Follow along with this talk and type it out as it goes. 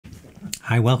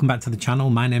Hi, welcome back to the channel.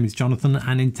 My name is Jonathan,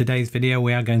 and in today's video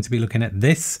we are going to be looking at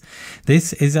this.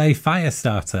 This is a fire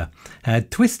starter, a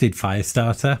twisted fire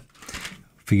starter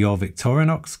for your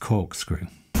Victorinox corkscrew.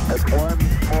 That's one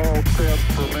small step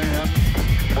for man,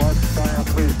 one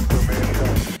giant leap for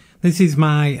mankind. This is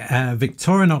my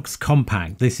Victorinox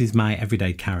compact. This is my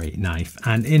everyday carry knife,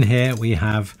 and in here we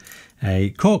have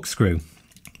a corkscrew,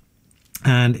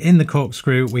 and in the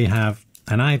corkscrew we have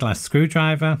an eyeglass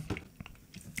screwdriver.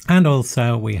 And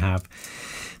also we have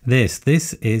this.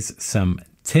 This is some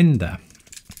tinder.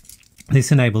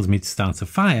 This enables me to start a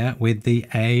fire with the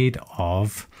aid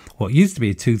of what used to be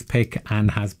a toothpick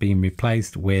and has been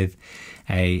replaced with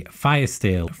a fire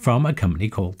steel from a company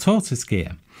called Tortoise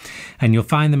Gear. And you'll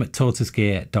find them at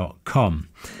tortoisegear.com.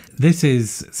 This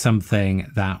is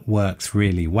something that works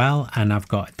really well, and I've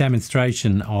got a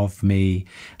demonstration of me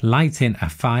lighting a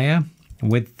fire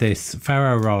with this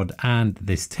ferro rod and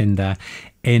this tinder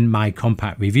in my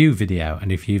compact review video,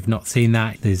 and if you've not seen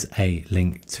that, there's a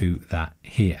link to that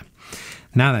here.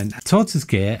 Now then, Tortoise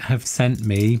Gear have sent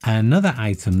me another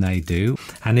item they do,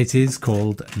 and it is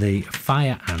called the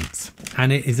FireAnt,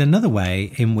 and it is another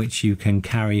way in which you can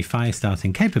carry fire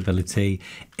starting capability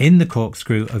in the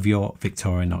corkscrew of your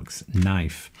Victorinox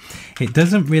knife. It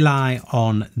doesn't rely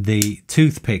on the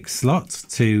toothpick slot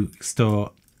to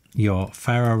store your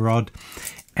ferro rod.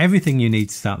 Everything you need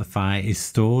to start the fire is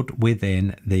stored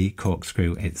within the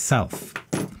corkscrew itself.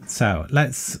 So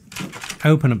let's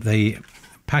open up the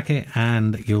packet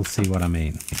and you'll see what I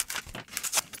mean.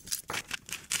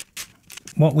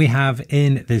 What we have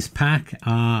in this pack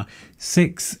are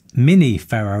 6 mini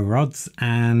ferro rods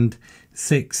and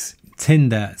 6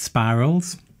 tinder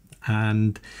spirals,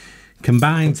 and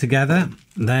combined together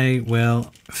they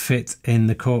will fit in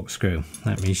the corkscrew.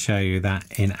 Let me show you that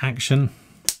in action.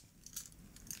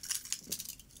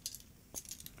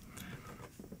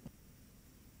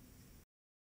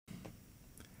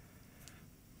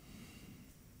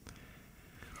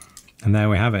 And there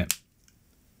we have it.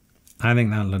 I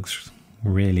think that looks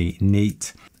really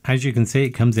neat. As you can see, it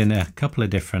comes in a couple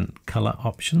of different color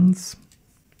options.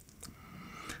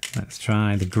 Let's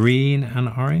try the green and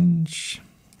orange.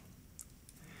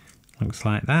 Looks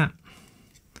like that.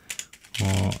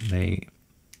 Or the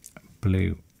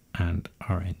blue and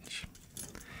orange,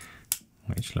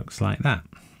 which looks like that.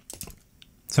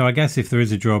 So I guess if there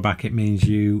is a drawback, it means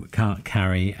you can't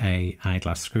carry a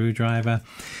eyeglass screwdriver.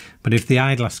 But if the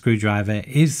eyeglass screwdriver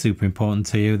is super important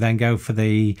to you, then go for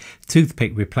the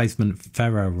toothpick replacement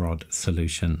ferro rod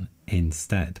solution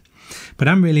instead. But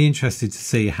I'm really interested to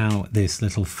see how this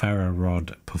little ferro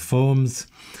rod performs,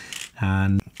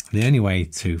 and the only way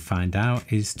to find out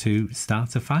is to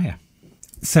start a fire.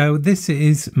 So this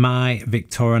is my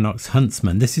Victorinox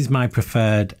Huntsman. This is my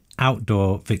preferred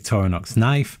outdoor Victorinox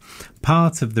knife.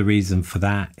 Part of the reason for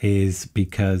that is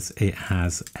because it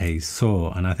has a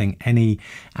saw, and I think any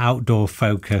outdoor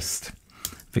focused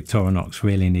Victorinox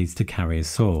really needs to carry a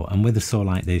saw, and with a saw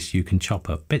like this you can chop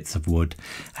up bits of wood,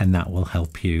 and that will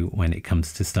help you when it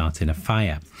comes to starting a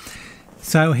fire.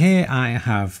 So here I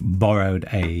have borrowed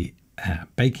a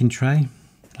baking tray.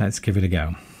 Let's give it a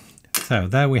go. So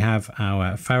there we have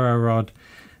our ferro rod,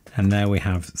 and there we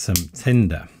have some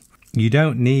tinder. You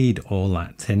don't need all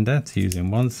that tinder to use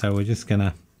in one, so we're just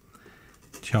gonna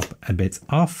chop a bit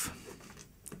off,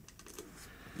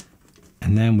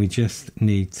 and then we just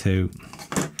need to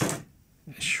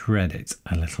shred it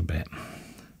a little bit.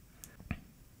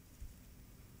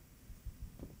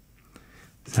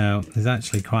 So there's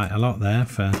actually quite a lot there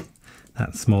for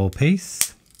that small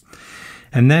piece.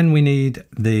 And then we need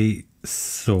the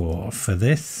saw for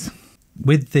this.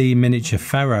 With the miniature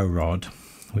ferro rod,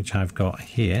 which I've got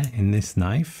here in this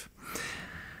knife,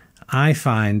 I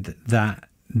find that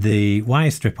the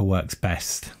wire stripper works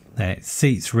best. It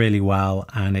seats really well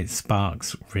and it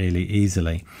sparks really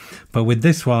easily. But with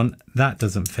this one, that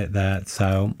doesn't fit there,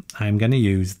 so I'm going to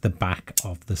use the back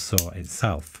of the saw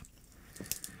itself.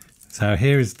 So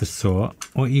here is the saw.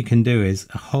 What you can do is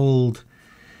hold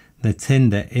the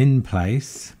tinder in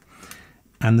place,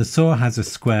 and the saw has a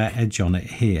square edge on it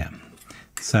here.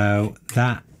 So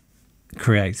that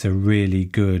creates a really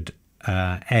good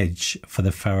edge for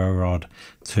the ferro rod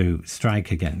to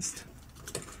strike against.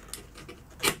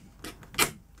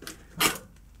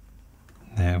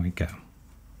 There we go.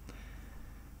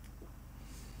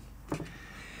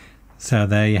 So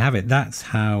there you have it. That's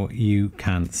how you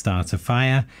can start a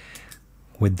fire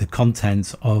with the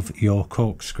contents of your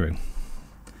corkscrew.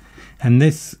 And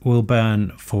this will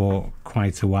burn for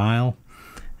quite a while.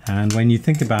 And when you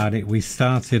think about it, we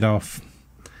started off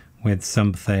with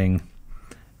something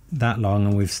that long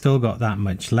and we've still got that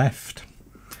much left.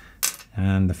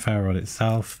 and the ferro rod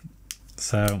itself,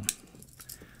 so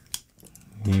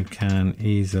you can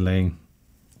easily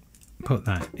put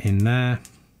that in there,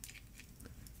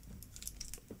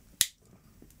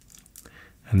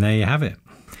 and there you have it.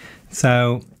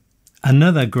 So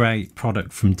another great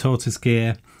product from Tortoise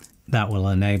Gear that will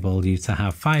enable you to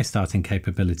have fire starting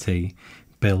capability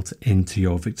built into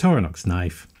your Victorinox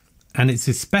knife. And it's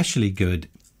especially good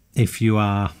if you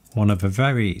are one of a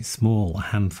very small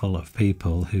handful of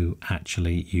people who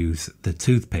actually use the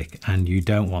toothpick and you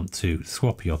don't want to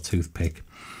swap your toothpick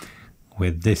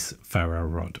with this ferro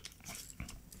rod.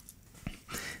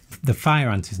 The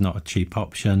FireAnt is not a cheap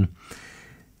option.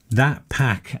 That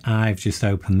pack I've just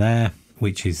opened there,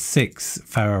 which is 6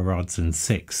 ferro rods and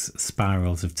 6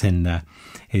 spirals of tinder,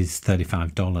 is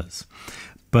 $35.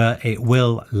 But it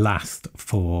will last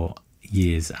for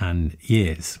years and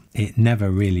years. It never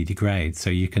really degrades, so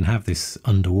you can have this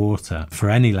underwater for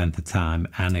any length of time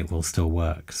and it will still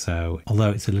work. So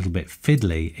although it's a little bit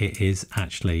fiddly, it is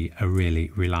actually a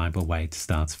really reliable way to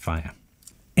start a fire.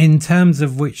 In terms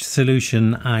of which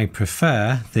solution I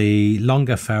prefer, the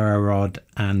longer ferro rod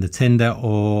and the tinder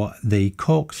or the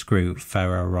corkscrew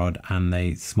ferro rod and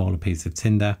the smaller piece of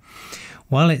tinder,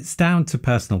 well, it's down to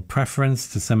personal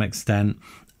preference to some extent.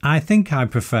 I think I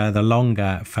prefer the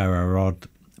longer ferro rod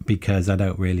because I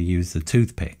don't really use the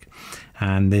toothpick,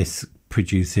 and this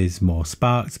produces more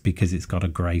sparks because it's got a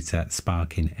greater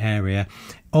sparking area.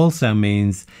 Also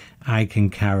means I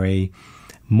can carry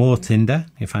more tinder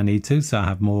if I need to, so I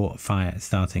have more fire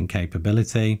starting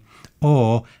capability,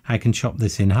 or I can chop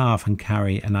this in half and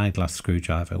carry an eyeglass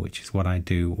screwdriver, which is what I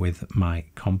do with my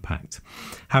compact.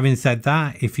 Having said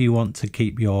that, if you want to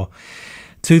keep your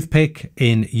toothpick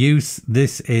in use,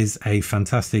 this is a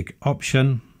fantastic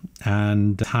option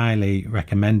and highly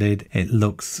recommended. It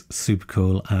looks super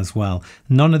cool as well.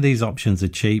 None of these options are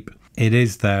cheap. It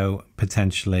is, though,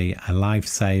 potentially a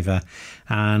lifesaver,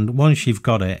 and once you've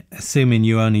got it, assuming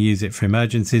you only use it for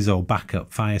emergencies or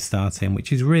backup fire starting,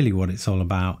 which is really what it's all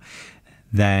about,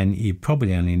 then you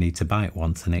probably only need to buy it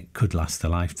once and it could last a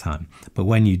lifetime. But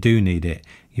when you do need it,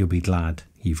 you'll be glad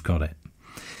you've got it.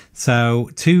 So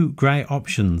 2 great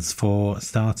options for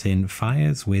starting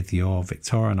fires with your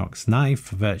Victorinox knife,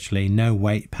 virtually no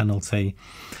weight penalty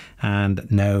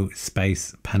and no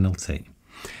space penalty.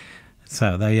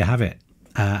 So there you have it.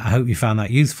 I hope you found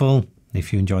that useful.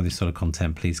 If you enjoy this sort of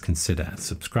content, please consider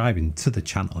subscribing to the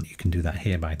channel. You can do that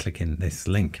here by clicking this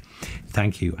link.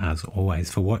 Thank you as always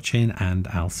for watching, and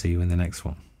I'll see you in the next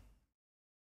one.